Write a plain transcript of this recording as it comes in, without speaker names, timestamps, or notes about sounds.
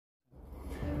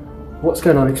What's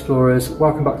going on, explorers?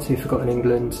 Welcome back to Forgotten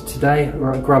England. Today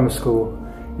we're at grammar school.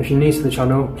 If you're new to the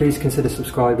channel, please consider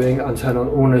subscribing and turn on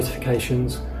all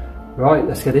notifications. Right,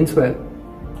 let's get into it.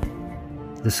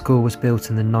 The school was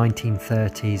built in the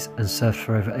 1930s and served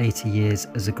for over 80 years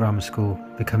as a grammar school,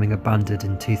 becoming abandoned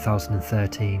in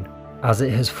 2013. As it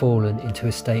has fallen into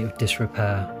a state of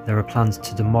disrepair, there are plans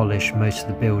to demolish most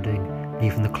of the building,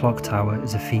 leaving the clock tower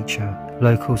as a feature.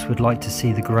 Locals would like to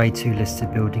see the Grade 2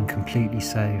 listed building completely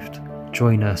saved.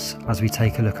 Join us as we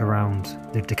take a look around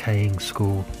the decaying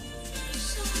school.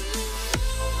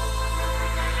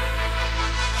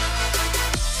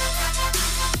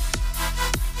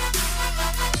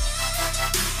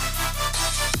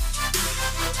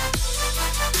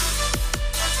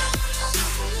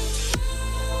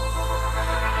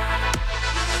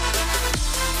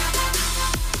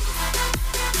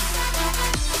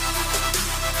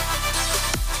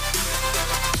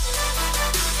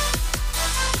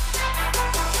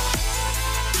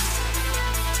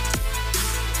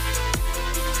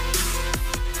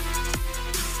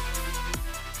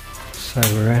 So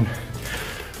we're in the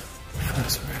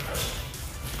first room.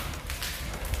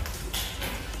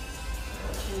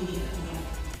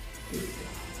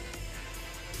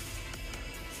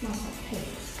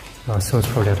 Oh, someone's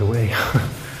probably had a wee.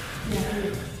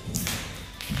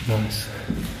 Nice.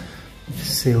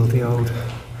 Seal the old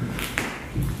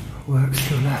works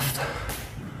to the left.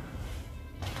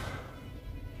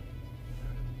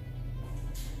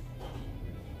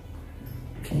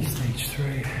 Key stage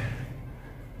 3.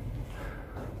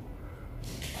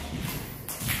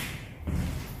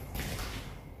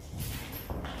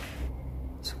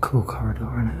 Cool corridor,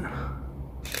 isn't it?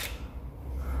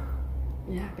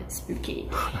 Yeah, a bit spooky.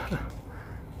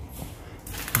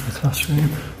 The classroom.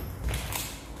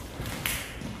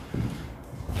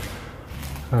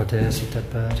 Oh dear, there's a dead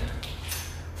bird.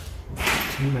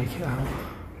 Didn't make it out.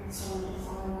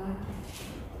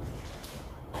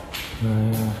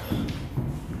 Oh yeah.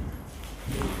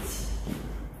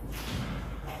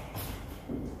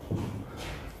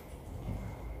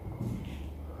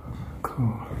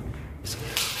 Cool.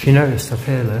 If you noticed up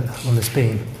here, look, on this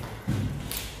beam,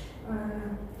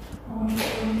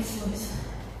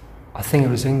 I think it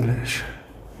was English.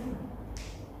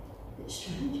 It's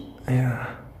strange.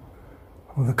 Yeah.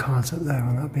 All the cards up there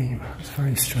on that beam. It's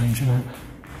very strange, isn't it?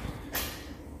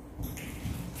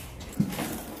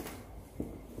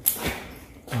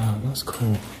 Oh, that's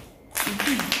cool. Look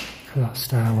at that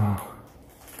stairwell.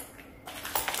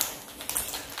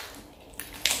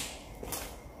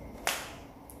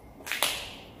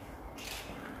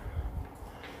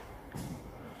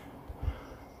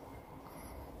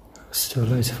 Still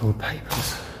loads of old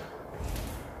papers.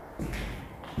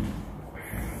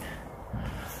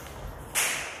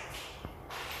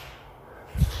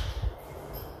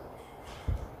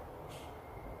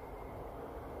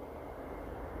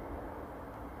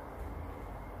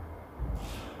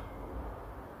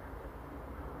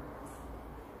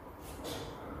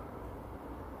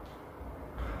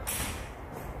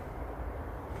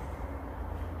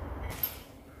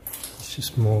 It's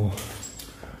just more.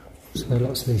 So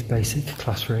lots of these basic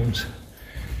classrooms.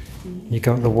 You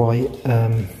got the white,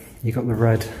 you got the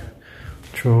red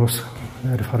drawers.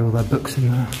 They'd have had all their books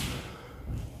in there.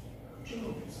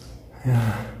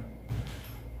 Yeah.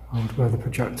 Old where the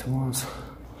projector was.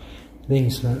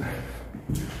 These look.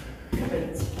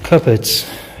 Cupboards.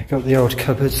 You got the old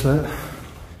cupboards there,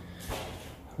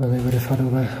 where they would have had all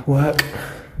their work.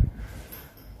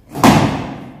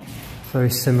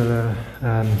 Very similar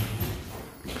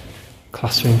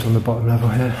classrooms on the bottom level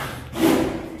here.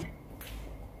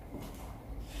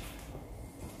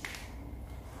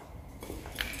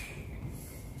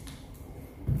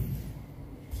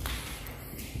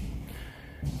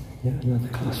 Yeah, another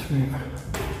classroom.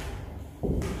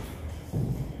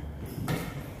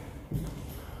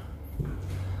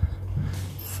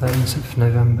 of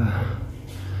November.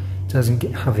 Doesn't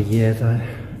have a year though.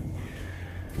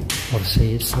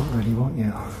 Obviously it's not really what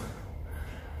you are.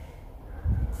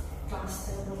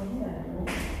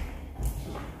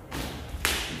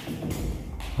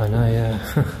 I know, yeah.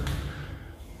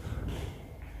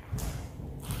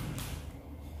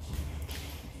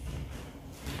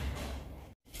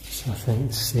 So I think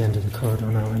this is the end of the corridor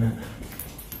now, isn't it?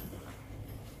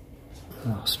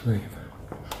 Last room.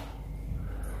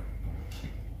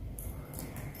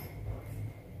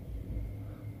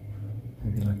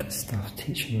 Maybe like a staff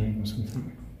teaching room or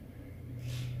something.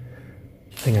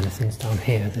 I think anything's down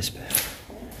here, this bit.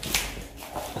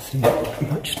 I think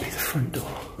it might just be the front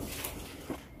door.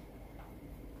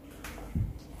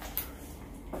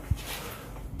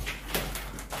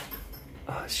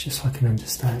 It's It's just like an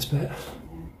understairs bit.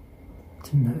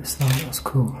 Didn't notice that, that's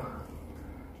cool.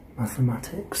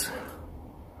 Mathematics.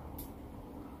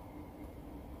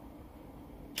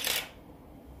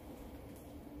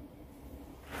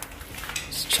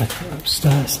 Let's check out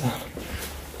upstairs then.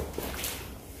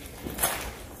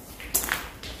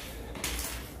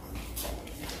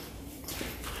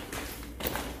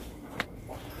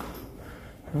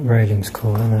 That railing's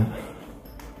cool, isn't it?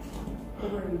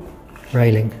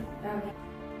 Railing.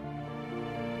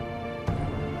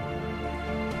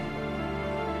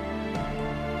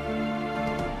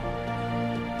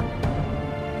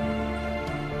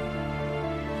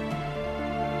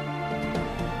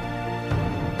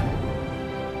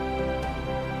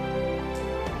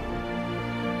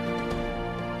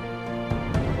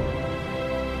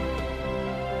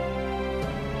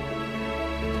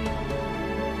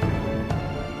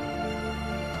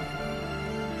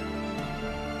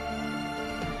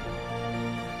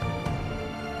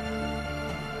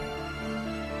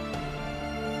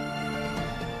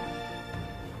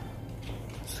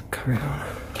 Carry on.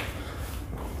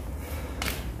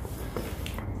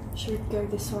 Should we go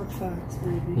this side first,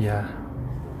 maybe? Yeah.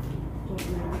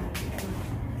 Don't know.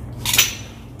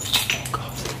 Oh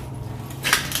God.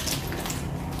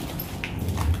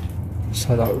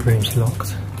 So that room's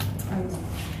locked.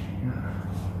 Yeah.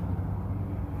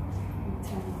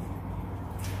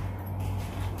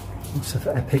 Looks of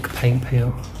epic paint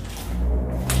peel.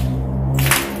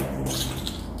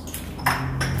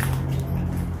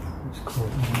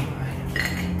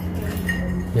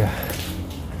 Yeah.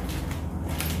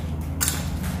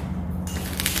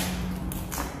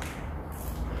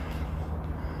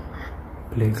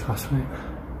 Blue classroom.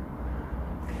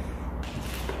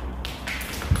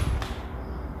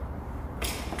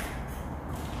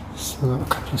 Still got a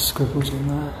couple of scribbles in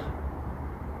there.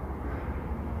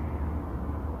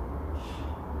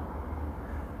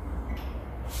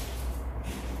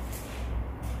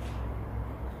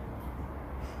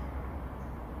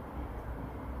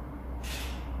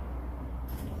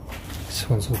 This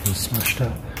one's all been smashed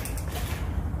up.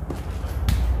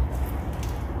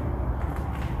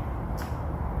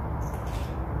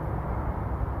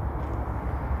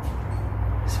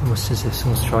 It's almost as if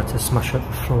someone's tried to smash up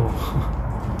the floor.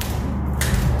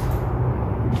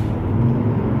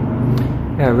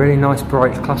 Yeah, really nice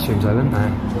bright classrooms though, isn't there?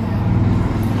 Yeah.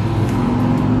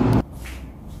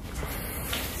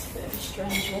 It's a bit of a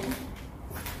strange one.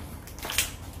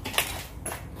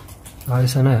 Oh,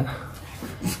 isn't it?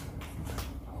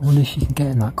 I wonder if you can get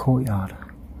in that courtyard.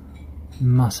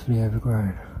 Massively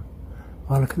overgrown.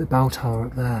 Oh, look at the bell tower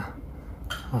up there.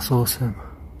 That's awesome.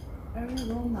 Oh,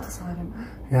 we're on that side, aren't we?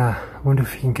 Yeah, I wonder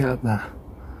if you can get up there.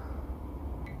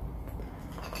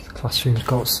 The classroom's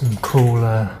got some cool,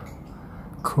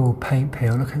 cool paint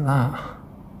peel. Look at that.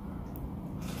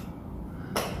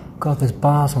 God, there's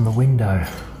bars on the window.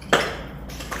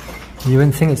 You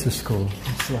wouldn't think it's a school.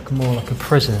 It's like more like a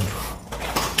prison.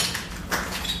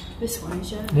 This one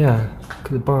is, yeah? Yeah, look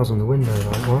at the bars on the window,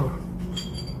 like what?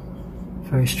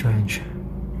 Very strange.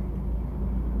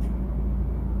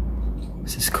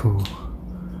 This is cool.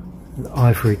 The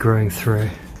ivory growing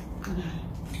through.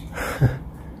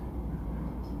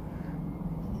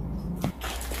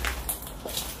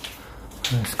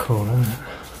 That's cool, isn't it?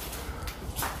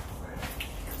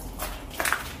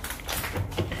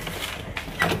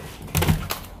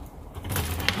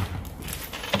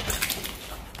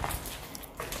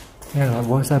 Yeah, like,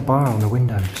 why is there a bar on the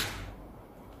windows?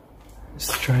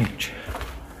 It's strange.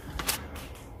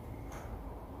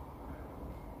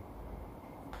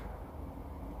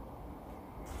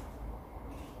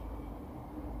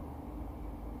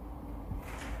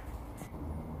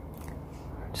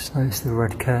 Just noticed the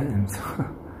red curtains.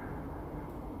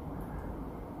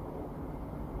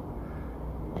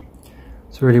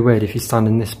 It's really weird, if you stand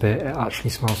in this bit, it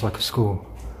actually smells like a school.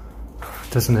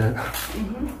 Doesn't it?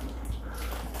 Mm-hmm.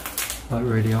 Like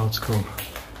really old school.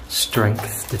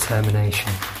 Strength,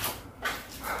 determination,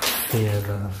 fear,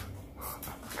 love.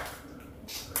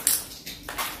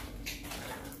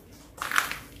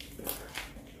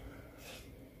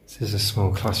 This is a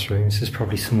small classroom. This is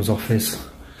probably someone's office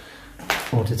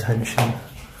or detention. Oh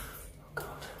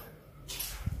God.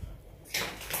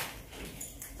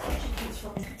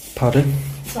 Pardon?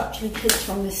 It's actually kids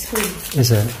from this school.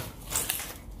 Is it?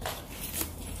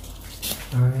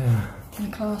 Oh yeah. In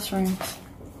the classrooms.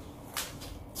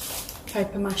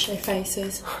 Paper mache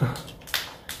faces.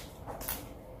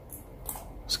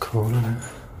 It's cool, isn't it?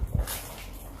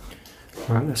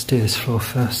 Right, let's do this floor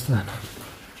first then.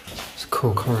 It's a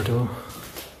cool corridor.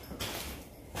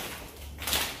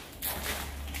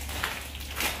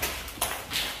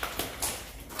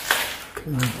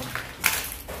 Look at that.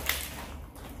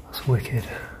 That's wicked.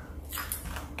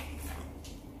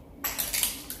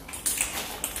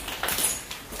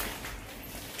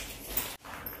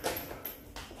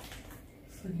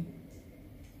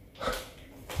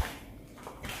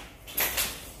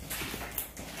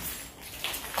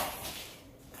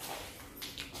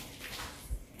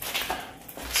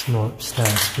 It's not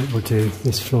upstairs, but we'll do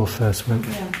this floor first, won't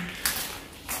we? Yeah.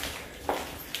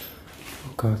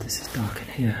 Oh god, this is dark in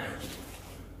here.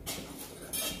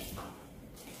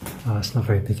 Oh, it's not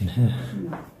very big in here.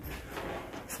 No.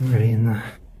 Nothing really in there.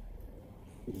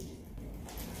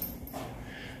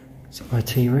 It's an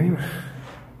IT room.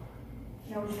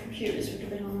 Yeah, all the computers would have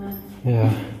been on there.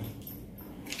 Yeah.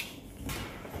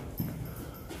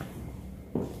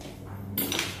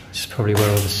 This is probably where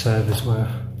all the servers were.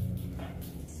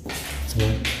 I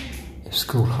don't know if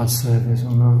school had servers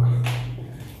or not.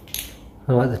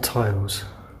 I like the tiles.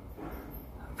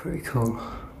 They're pretty cool.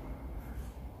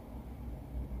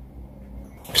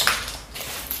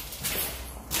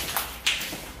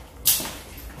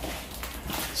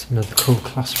 It's another cool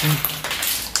classroom.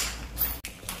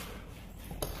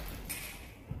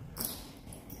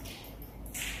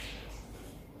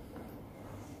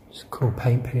 It's a cool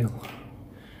paint peel.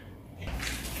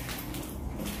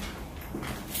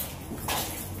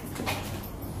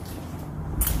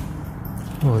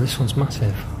 Oh, this one's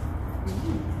massive.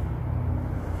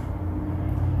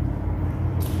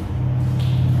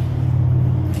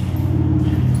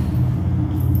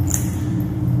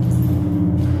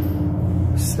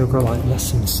 Still got like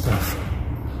lesson stuff.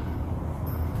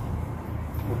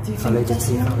 Do you think that's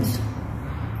yours?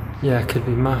 Yeah, it could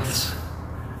be maths.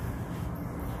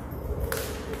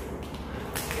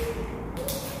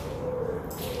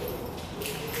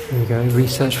 There you go.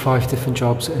 Research 5 different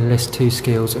jobs and list 2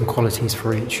 skills and qualities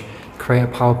for each. Create a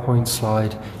PowerPoint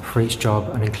slide for each job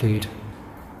and include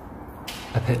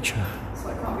a picture. So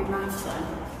it can't be maths then?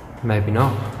 Maybe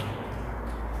not.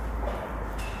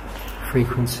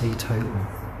 Frequency total.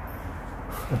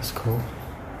 That's cool.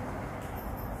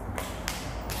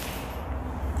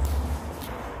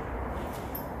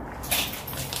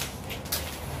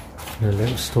 And a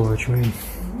little storage room.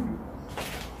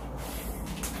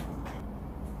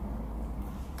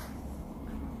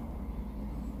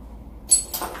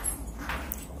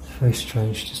 Very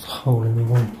strange, just a hole in the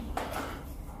wall.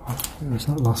 Oh, it was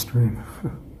that last room.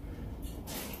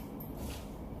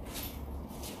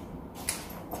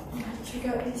 Should we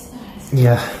go up these stairs?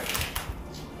 Yeah.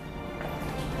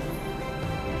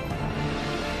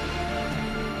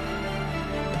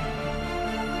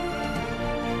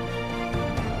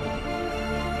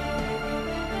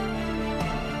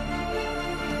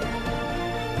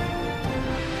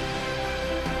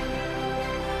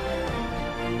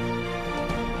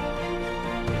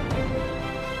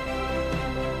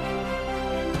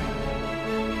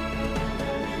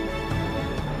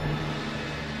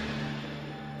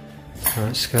 Alright,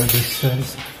 let's go up these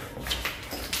stairs.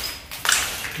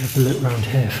 Have a look round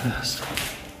here first.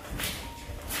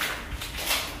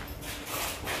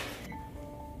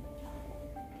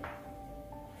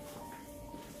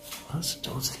 That's the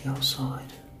door to the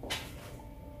outside.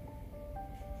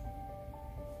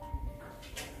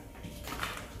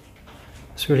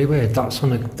 It's really weird. That's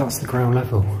the ground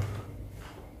level.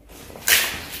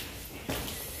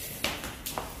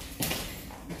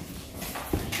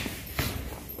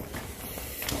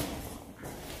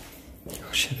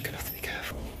 Oh shit, we're gonna have to be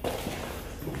careful.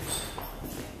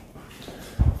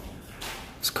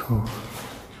 It's cool.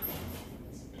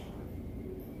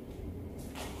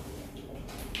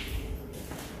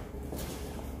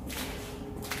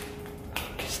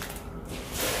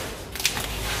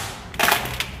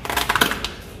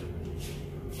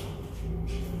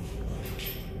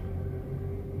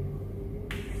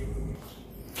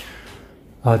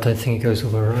 I don't think it goes all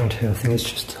the way around here. I think it's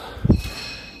just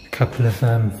a couple of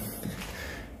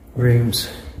rooms,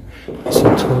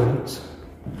 some toilets.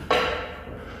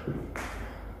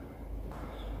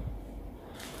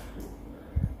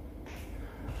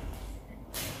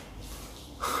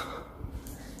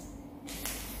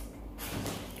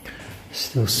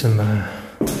 Still some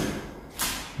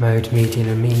mode, median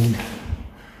and mean.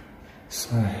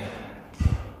 So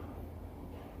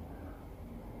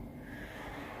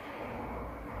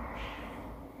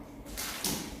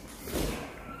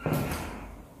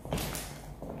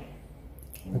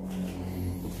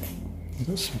we've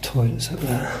got some toilets up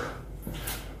there.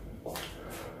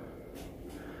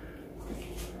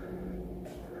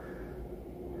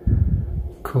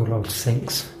 Cool old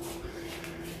sinks.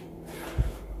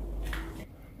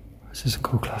 This is a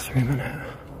cool classroom, isn't it?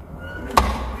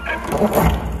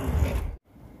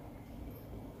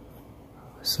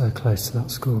 So close to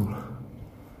that school.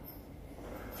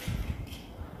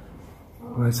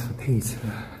 Words for Peter,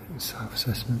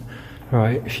 self-assessment.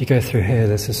 Right, if you go through here,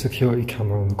 there's a security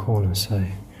camera on the corner, so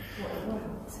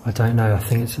I don't know. I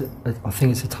think it's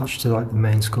attached to like the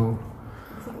main school.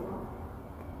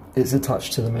 It's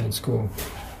attached to the main school.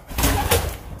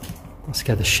 That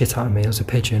scared the shit out of me. It was a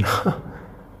pigeon.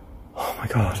 Oh my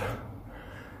god.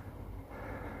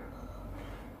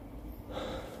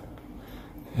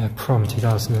 Yeah, prom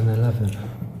 2011.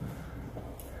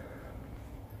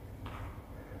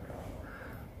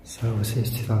 So obviously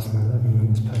it's 2011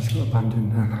 when this place got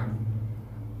abandoned then.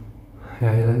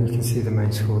 Yeah, you can see the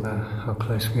main school there, how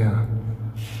close we are.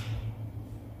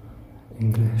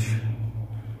 English.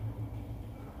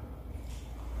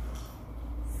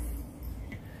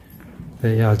 But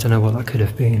yeah, I don't know what that could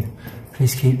have been.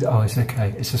 Please keep the, oh, it's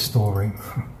okay, it's a storeroom.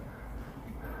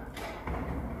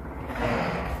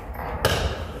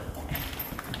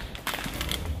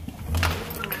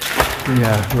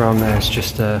 Yeah, around there it's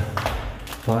just like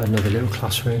another little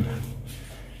classroom.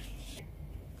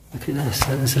 Look at this,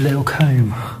 there's a little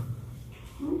comb.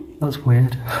 That's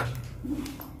weird.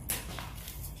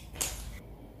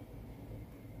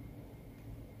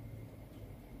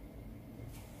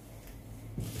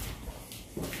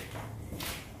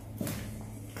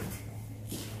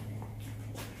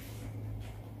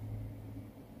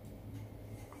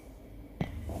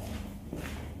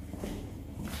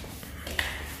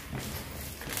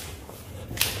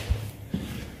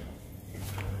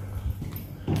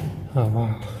 Oh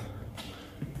wow.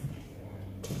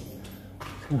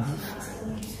 Look at that.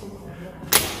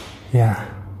 Yeah.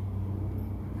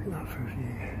 Look at that for a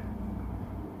view.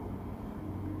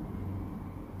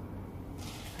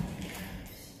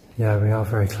 Yeah, we are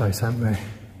very close, aren't we?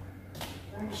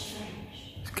 It's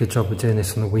a good job we're doing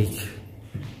this on the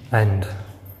weekend.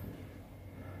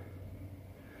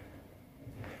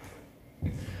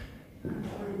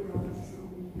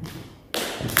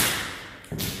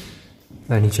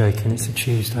 Only joking, it's a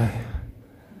Tuesday.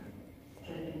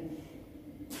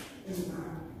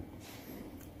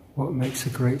 What makes a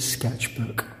great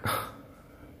sketchbook?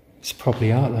 It's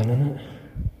probably art then, isn't it?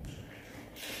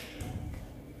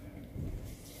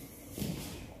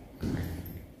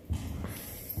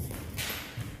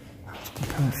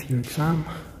 Prepare for your exam.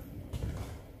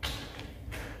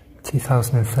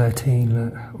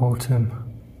 2013, autumn.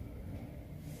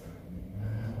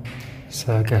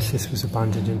 So I guess this was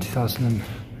abandoned in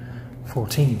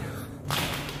 2014.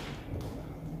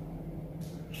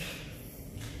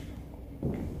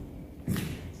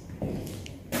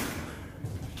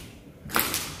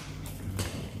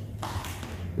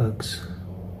 Bugs.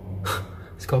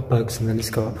 It's got bugs and then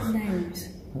it's got nails.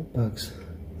 What bugs?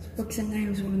 Bugs and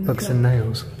nails. Bugs and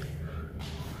nails.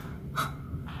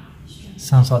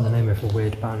 Sounds like the name of a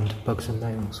weird band, Bugs and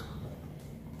Nails.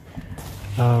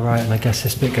 Oh right, and I guess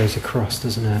this bit goes across,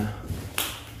 doesn't it?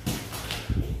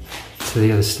 To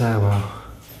the other stairwell.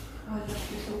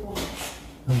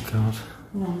 Oh god.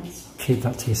 Nice. Keep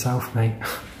that to yourself, mate.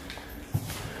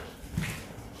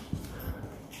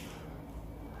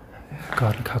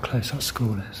 God, look how close that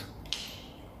school is.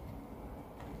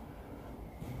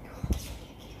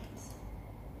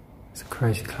 It's a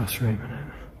crazy classroom, isn't it?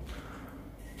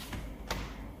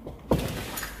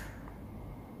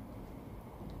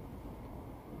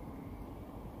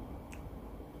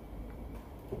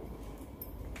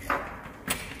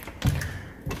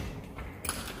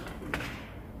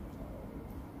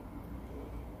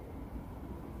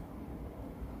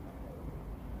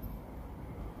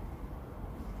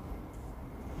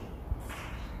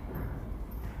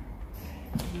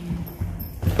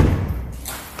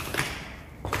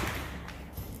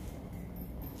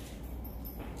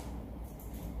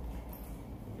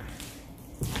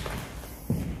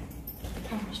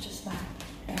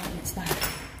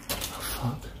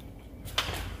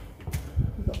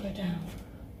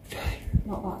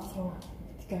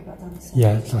 Go back down the stairs.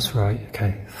 Yeah, that's right.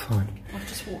 Okay, fine. I've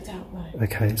just walked out though.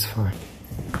 Okay, it's fine.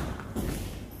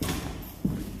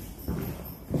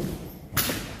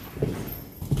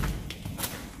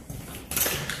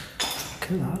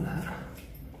 Look at that there.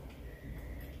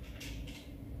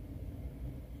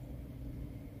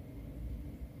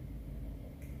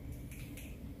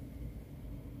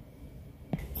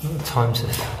 Look at the times of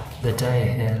the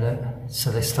day here, look. So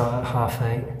they start at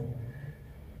 8:30.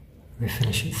 They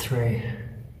finish at 3.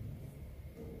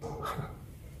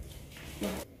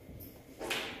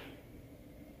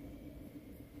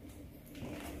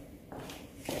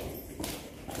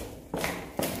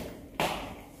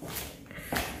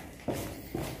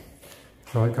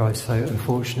 Right guys, so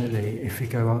unfortunately if we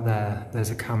go out there,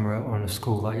 there's a camera on a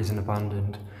school that isn't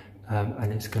abandoned,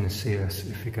 and it's going to see us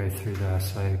if we go through there,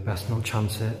 so best not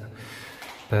chance it.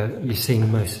 But you've seen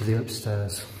most of the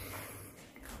upstairs.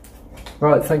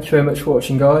 Right, thank you very much for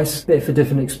watching guys. Bit of a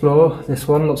different explore, this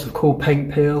one. Lots of cool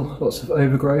paint peel, lots of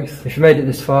overgrowth. If you made it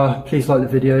this far, please like the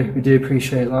video, we do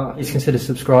appreciate that. Please consider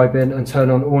subscribing and turn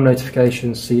on all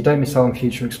notifications so you don't miss out on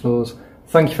future explores.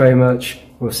 Thank you very much,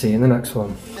 we'll see you in the next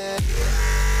one.